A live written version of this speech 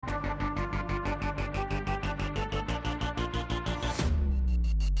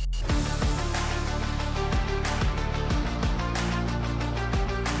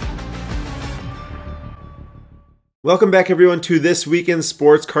Welcome back, everyone, to This Week in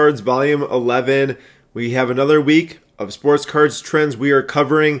Sports Cards Volume 11. We have another week of sports cards trends. We are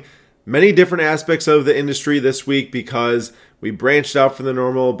covering many different aspects of the industry this week because we branched out from the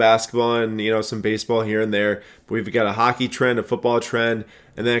normal basketball and, some baseball here and there. But we've got a hockey trend, a football trend,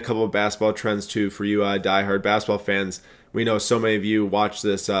 and then a couple of basketball trends, too, for you diehard basketball fans. We know so many of you watch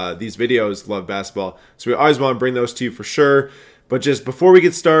these videos, love basketball. So we always want to bring those to you for sure. But just before we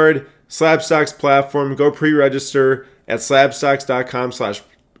get started, Slabstox platform, go pre-register at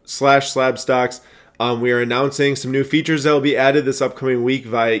slabstox.com/slabstocks. We are announcing some new features that will be added this upcoming week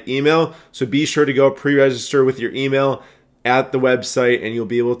via email. So be sure to go pre-register with your email at the website, and you'll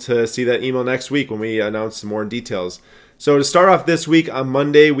be able to see that email next week when we announce some more details. So to start off this week, on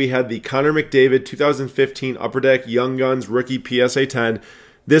Monday, we had the Connor McDavid 2015 Upper Deck Young Guns Rookie PSA 10.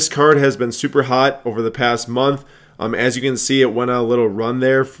 This card has been super hot over the past month. As you can see, it went on a little run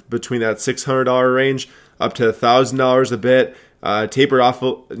there between that $600 range up to $1,000 a bit. Tapered off,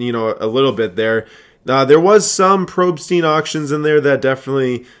 a little bit there. There was some Probstein auctions in there that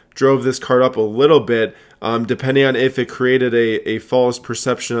definitely drove this card up a little bit, depending on if it created a false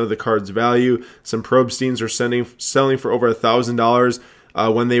perception of the card's value. Some Probsteins are selling for over $1,000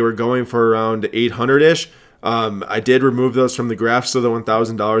 when they were going for around $800-ish. I did remove those from the graph, so the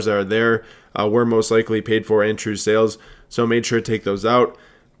 $1,000 that are there were most likely paid for in true sales, so I made sure to take those out.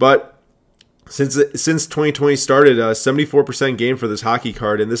 But since 2020 started, 74% gain for this hockey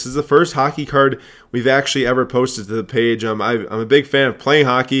card, and this is the first hockey card we've actually ever posted to the page. I'm a big fan of playing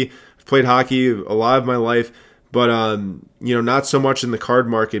hockey. I've played hockey a lot of my life, but not so much in the card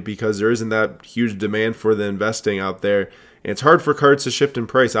market because there isn't that huge demand for the investing out there. And it's hard for cards to shift in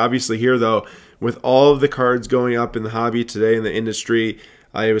price. Obviously here, though, with all of the cards going up in the hobby today in the industry,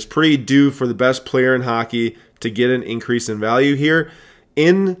 it was pretty due for the best player in hockey to get an increase in value here.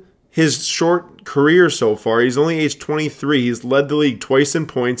 In his short career so far, he's only aged 23. He's led the league twice in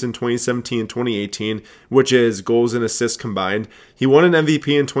points in 2017 and 2018, which is goals and assists combined. He won an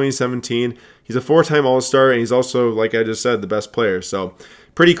MVP in 2017. He's a four-time All-Star, and he's also, like I just said, the best player. So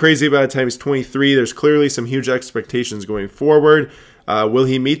pretty crazy by the time he's 23. There's clearly some huge expectations going forward. Will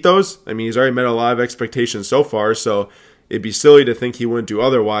he meet those? I mean, he's already met a lot of expectations so far, so it'd be silly to think he wouldn't do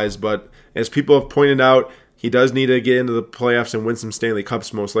otherwise. But as people have pointed out, he does need to get into the playoffs and win some Stanley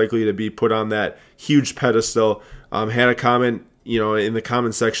Cups, most likely to be put on that huge pedestal. Had a comment, in the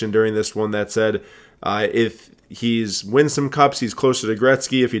comment section during this one that said, if he's wins some cups, he's closer to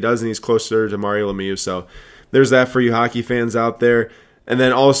Gretzky. If he doesn't, he's closer to Mario Lemieux. So there's that for you hockey fans out there. And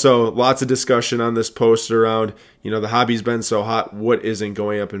then also lots of discussion on this post around, the hobby's been so hot, what isn't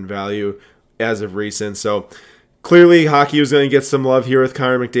going up in value as of recent. So clearly hockey was going to get some love here with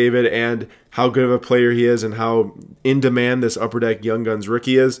Connor McDavid and how good of a player he is and how in demand this Upper Deck Young Guns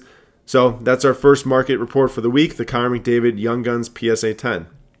rookie is. So that's our first market report for the week, the Connor McDavid Young Guns PSA 10.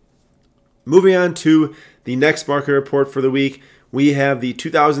 Moving on to the next market report for the week, we have the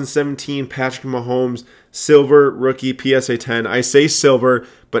 2017 Patrick Mahomes Silver Rookie PSA 10. I say silver,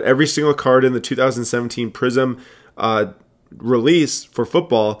 but every single card in the 2017 Prism release for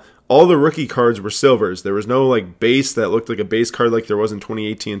football, all the rookie cards were silvers. There was no base that looked like a base card like there was in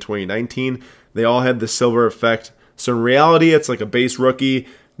 2018 and 2019. They all had the silver effect. So in reality, it's like a base rookie.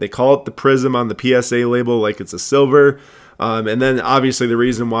 They call it the Prism on the PSA label like it's a silver. And then obviously the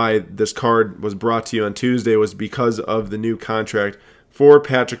reason why this card was brought to you on Tuesday was because of the new contract for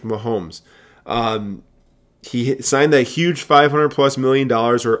Patrick Mahomes. He signed that huge $500+ million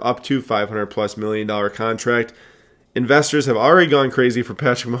or up to $500+ million contract. Investors have already gone crazy for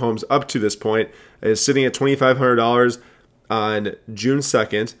Patrick Mahomes up to this point. It is sitting at $2,500 on June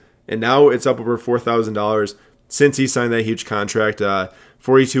 2nd, and now it's up over $4,000 since he signed that huge contract.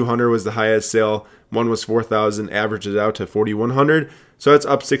 $4,200 was the highest sale. One was $4,000, averaged it out to $4,100. So that's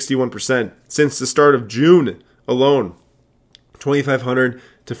up 61% since the start of June alone. $2,500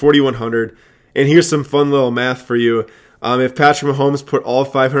 to $4,100. And here's some fun little math for you. If Patrick Mahomes put all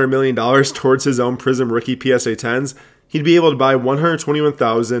 $500 million towards his own Prism Rookie PSA 10s, he'd be able to buy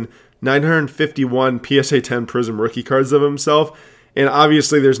 121,951 PSA 10 Prism Rookie cards of himself. And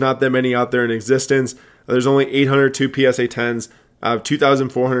obviously there's not that many out there in existence. There's only 802 PSA 10s.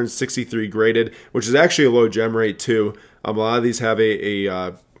 2,463 graded, which is actually a low gem rate too. A lot of these have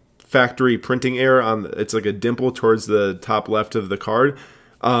a factory printing error it's like a dimple towards the top left of the card.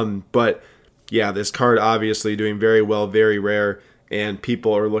 But yeah, this card obviously doing very well, very rare, and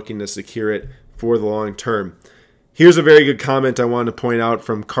people are looking to secure it for the long term. Here's a very good comment I wanted to point out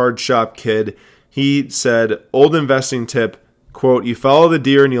from Card Shop Kid. He said, old investing tip, quote, you follow the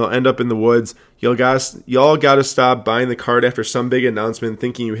deer and you'll end up in the woods. Y'all got to stop buying the card after some big announcement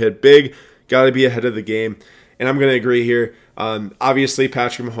thinking you hit big. Got to be ahead of the game. And I'm going to agree here. Obviously,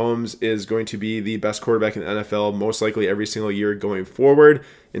 Patrick Mahomes is going to be the best quarterback in the NFL most likely every single year going forward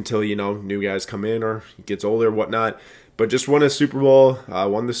until, new guys come in or he gets older or whatnot. But just won a Super Bowl,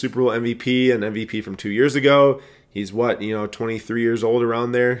 won the Super Bowl MVP and MVP from 2 years ago. He's 23 years old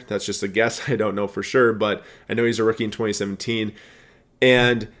around there. That's just a guess. I don't know for sure, but I know he's a rookie in 2017.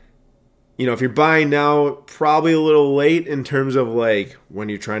 And if you're buying now, probably a little late in terms of like when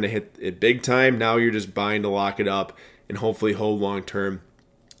you're trying to hit it big time. Now you're just buying to lock it up and hopefully hold long term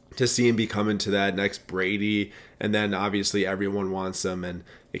to see him become into that next Brady. And then obviously everyone wants him, and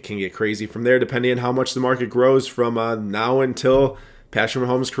it can get crazy from there depending on how much the market grows from now until Patrick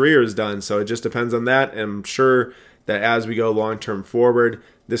Mahomes' career is done. So it just depends on that. And I'm sure that as we go long term forward,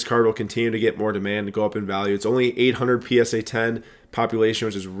 this card will continue to get more demand and go up in value. It's only 800 PSA 10 population,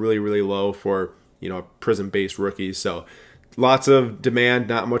 which is really, really low for, Prism-based rookies. So lots of demand,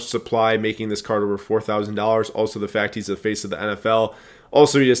 not much supply, making this card over $4,000. Also the fact he's the face of the NFL.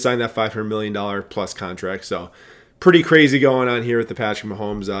 Also, he just signed that $500 million plus contract. So pretty crazy going on here with the Patrick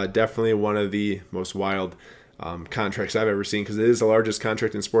Mahomes. Definitely one of the most wild contracts I've ever seen, because it is the largest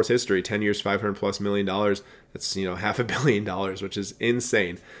contract in sports history. 10 years, $500+ million. That's, $500 million, which is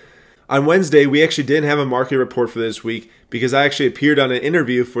insane. On Wednesday, we actually didn't have a market report for this week because I actually appeared on an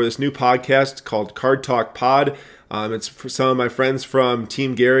interview for this new podcast called Card Talk Pod. It's for some of my friends from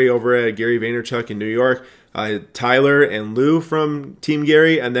Team Gary over at Gary Vaynerchuk in New York, Tyler and Lou from Team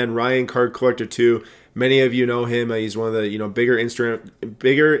Gary, and then Ryan Card Collector 2. Many of you know him. He's one of the bigger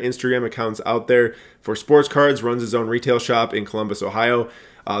Instagram accounts out there for sports cards. Runs his own retail shop in Columbus, Ohio.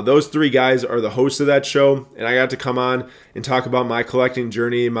 Those three guys are the hosts of that show, and I got to come on and talk about my collecting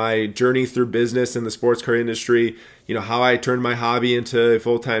journey, my journey through business in the sports card industry, how I turned my hobby into a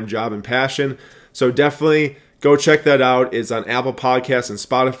full-time job and passion. So definitely go check that out. It's on Apple Podcasts and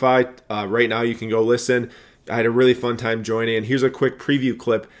Spotify. Right now you can go listen. I had a really fun time joining, and here's a quick preview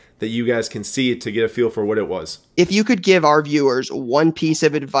clip that you guys can see to get a feel for what it was. If you could give our viewers one piece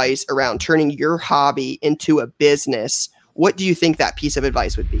of advice around turning your hobby into a business, what do you think that piece of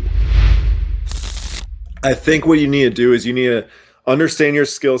advice would be? I think what you need to do is you need to understand your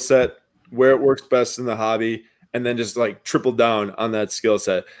skill set, where it works best in the hobby, and then just like triple down on that skill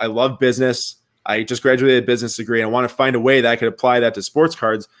set. I love business. I just graduated a business degree, and I want to find a way that I could apply that to sports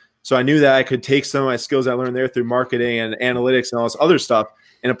cards. So I knew that I could take some of my skills I learned there through marketing and analytics and all this other stuff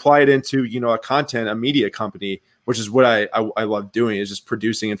and apply it into, a media company, which is what I love doing, is just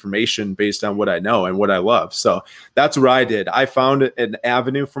producing information based on what I know and what I love. So that's what I did. I found an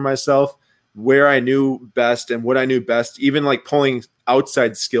avenue for myself where I knew best and what I knew best, even like pulling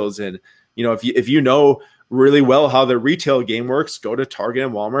outside skills in. If you know really well how the retail game works, go to Target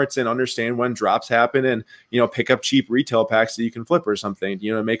and Walmart's and understand when drops happen and, pick up cheap retail packs that you can flip or something,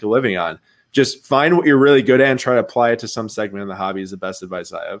 make a living on. Just find what you're really good at and try to apply it to some segment of the hobby is the best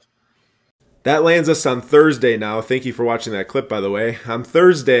advice I have. That lands us on Thursday now. Thank you for watching that clip, by the way. On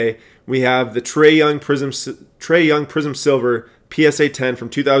Thursday, we have the Trae Young Prism Silver PSA 10 from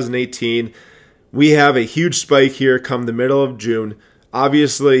 2018. We have a huge spike here come the middle of June.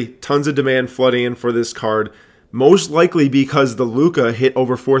 Obviously, tons of demand flooding in for this card, most likely because the Luka hit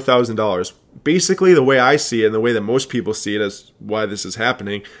over $4,000. Basically, the way I see it and the way that most people see it is why this is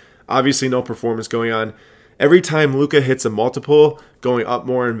happening. Obviously, no performance going on. Every time Luka hits a multiple, going up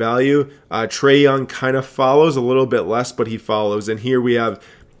more in value, Trae Young kind of follows a little bit less, but he follows. And here we have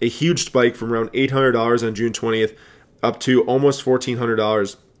a huge spike from around $800 on June 20th up to almost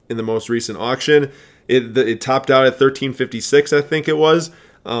 $1,400 in the most recent auction. It topped out at $1,356, I think it was.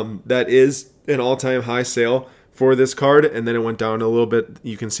 That is an all-time high sale for this card, and then it went down a little bit.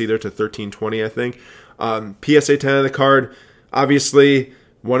 You can see there to $1,320, I think. PSA 10 of the card, obviously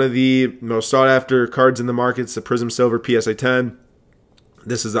one of the most sought-after cards in the market. It's the Prism Silver PSA 10.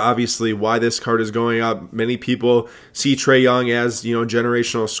 This is obviously why this card is going up. Many people see Trae Young as,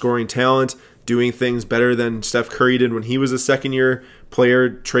 generational scoring talent, doing things better than Steph Curry did when he was a second-year player.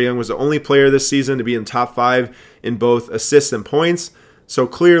 Trae Young was the only player this season to be in top 5 in both assists and points. So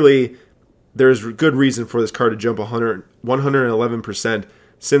clearly, there's good reason for this card to jump 111%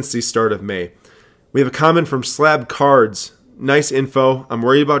 since the start of May. We have a comment from Slab Cards. Nice info. I'm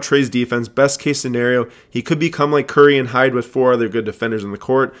worried about Trae's defense. Best case scenario, he could become like Curry and Hyde with 4 other good defenders on the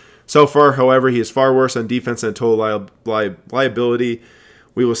court. So far, however, he is far worse on defense than total liability.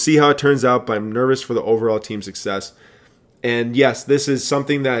 We will see how it turns out, but I'm nervous for the overall team success. And yes, this is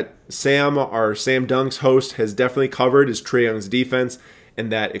something that Sam, our Sam Dunks host, has definitely covered, is Trae Young's defense,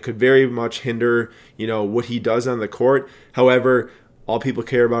 and that it could very much hinder, what he does on the court. However, All people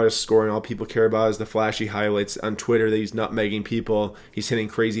care about is scoring. All people care about is the flashy highlights on Twitter that he's nutmegging people. He's hitting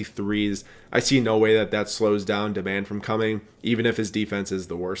crazy threes. I see no way that slows down demand from coming, even if his defense is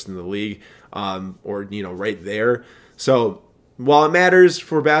the worst in the league, or right there. So while it matters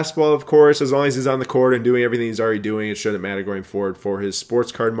for basketball, of course, as long as he's on the court and doing everything he's already doing, it shouldn't matter going forward for his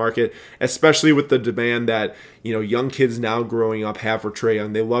sports card market, especially with the demand that young kids now growing up have for Trae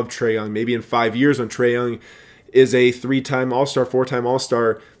Young. They love Trae Young. Maybe in 5 years when Trae Young is a 3-time All-Star, 4-time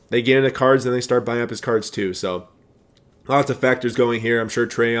All-Star, they get into cards and they start buying up his cards too. So lots of factors going here. I'm sure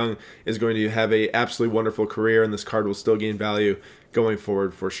Trae Young is going to have a absolutely wonderful career, and this card will still gain value going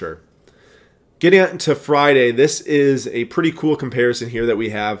forward for sure. Getting into Friday, this is a pretty cool comparison here that we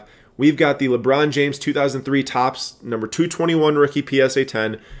have. We've got the LeBron James 2003 Topps number 221 rookie PSA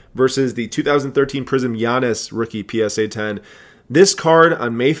 10 versus the 2013 Prizm Giannis rookie PSA 10. This card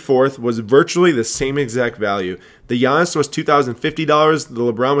on May 4th was virtually the same exact value. The Giannis was $2,050, the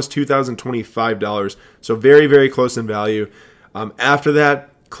LeBron was $2,025, so very, very close in value. After that,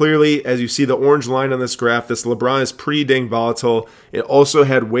 clearly, as you see the orange line on this graph, this LeBron is pretty dang volatile. It also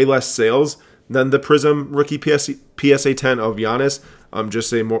had way less sales than the Prizm rookie PSA 10 of Giannis.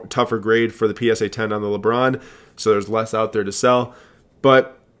 Just a more tougher grade for the PSA 10 on the LeBron, so there's less out there to sell.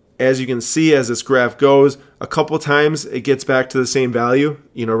 But as you can see, as this graph goes, a couple times it gets back to the same value.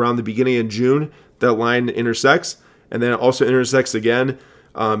 Around the beginning of June, that line intersects, and then it also intersects again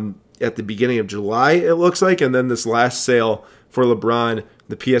at the beginning of July, it looks like. And then this last sale for LeBron,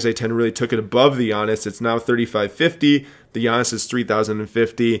 the PSA 10 really took it above the Giannis. It's now $3,550. The Giannis is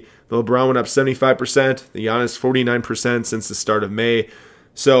 $3,050. The LeBron went up 75%. The Giannis 49% since the start of May.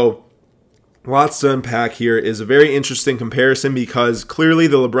 So lots to unpack here. Is a very interesting comparison because clearly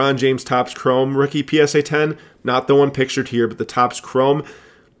the LeBron James Topps Chrome rookie PSA 10, not the one pictured here, but the Topps Chrome,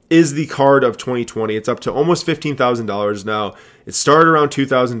 is the card of 2020. It's up to almost $15,000 now. It started around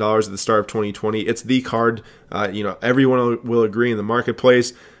 $2,000 at the start of 2020. It's the card. Everyone will agree in the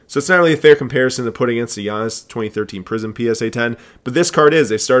marketplace. So it's not really a fair comparison to put against the Giannis 2013 Prizm PSA 10. But this card is.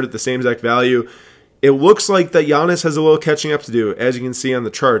 They start at the same exact value. It looks like that Giannis has a little catching up to do. As you can see on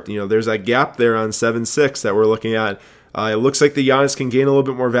the chart, there's that gap there on 7.6 that we're looking at. It looks like the Giannis can gain a little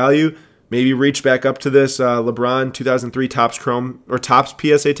bit more value. Maybe reach back up to this LeBron 2003 Topps Chrome, or Topps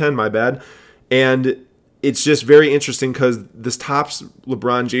PSA 10, my bad. And it's just very interesting because this Topps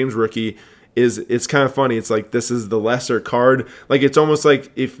LeBron James rookie it's kind of funny. It's like this is the lesser card. Like it's almost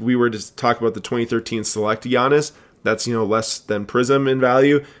like if we were to talk about the 2013 Select Giannis, that's less than Prizm in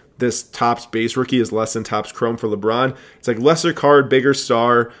value. This Topps base rookie is less than Topps Chrome for LeBron. It's like lesser card, bigger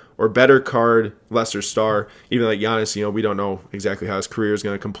star, or better card, lesser star. Even like Giannis, we don't know exactly how his career is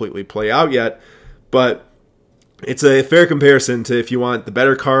going to completely play out yet, but it's a fair comparison to if you want the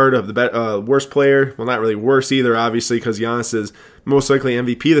better card of the worst player. Well, not really worse either, obviously, because Giannis is most likely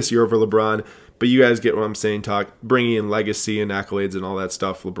MVP this year over LeBron. But you guys get what I'm saying, bringing in legacy and accolades and all that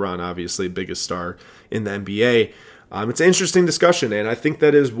stuff. LeBron, obviously, biggest star in the NBA. It's an interesting discussion, and I think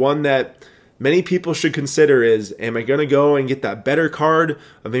that is one that many people should consider is, am I going to go and get that better card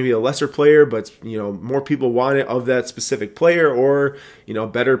of maybe a lesser player, but more people want it of that specific player, or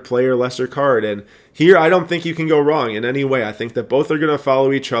better player, lesser card? And here, I don't think you can go wrong in any way. I think that both are going to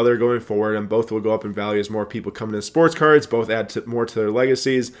follow each other going forward, and both will go up in value as more people come into sports cards. Both add more to their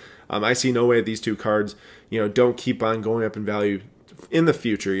legacies. I see no way these two cards, don't keep on going up in value in the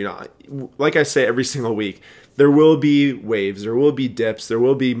future. Like I say every single week, there will be waves, there will be dips, there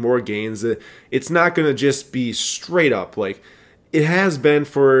will be more gains. It's not going to just be straight up like it has been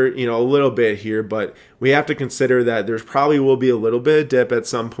for a little bit here, but we have to consider that there's probably will be a little bit of dip at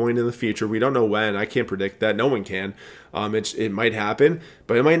some point in the future. We don't know when. I can't predict that. No one can. It might happen,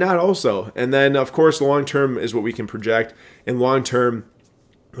 but it might not also. And then, of course, long term is what we can project. And long term,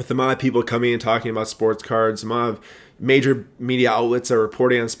 with the amount of people coming and talking about sports cards, the amount of major media outlets are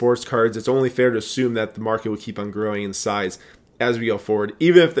reporting on sports cards, it's only fair to assume that the market will keep on growing in size as we go forward,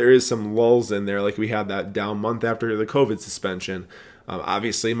 even if there is some lulls in there, like we had that down month after the COVID suspension.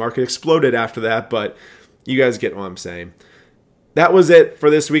 Obviously, market exploded after that, but you guys get what I'm saying. That was it for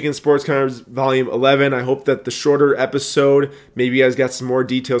this week in Sports Cards Volume 11. I hope that the shorter episode, maybe you guys got some more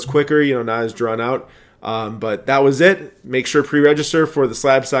details quicker, not as drawn out. But that was it. Make sure to pre-register for the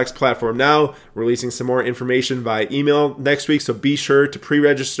Slab Stocks platform now. Releasing some more information via email next week, so be sure to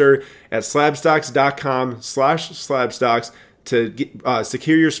pre-register at slabstocks.com/slabstocks to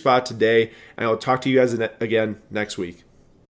secure your spot today. And I'll talk to you guys again next week.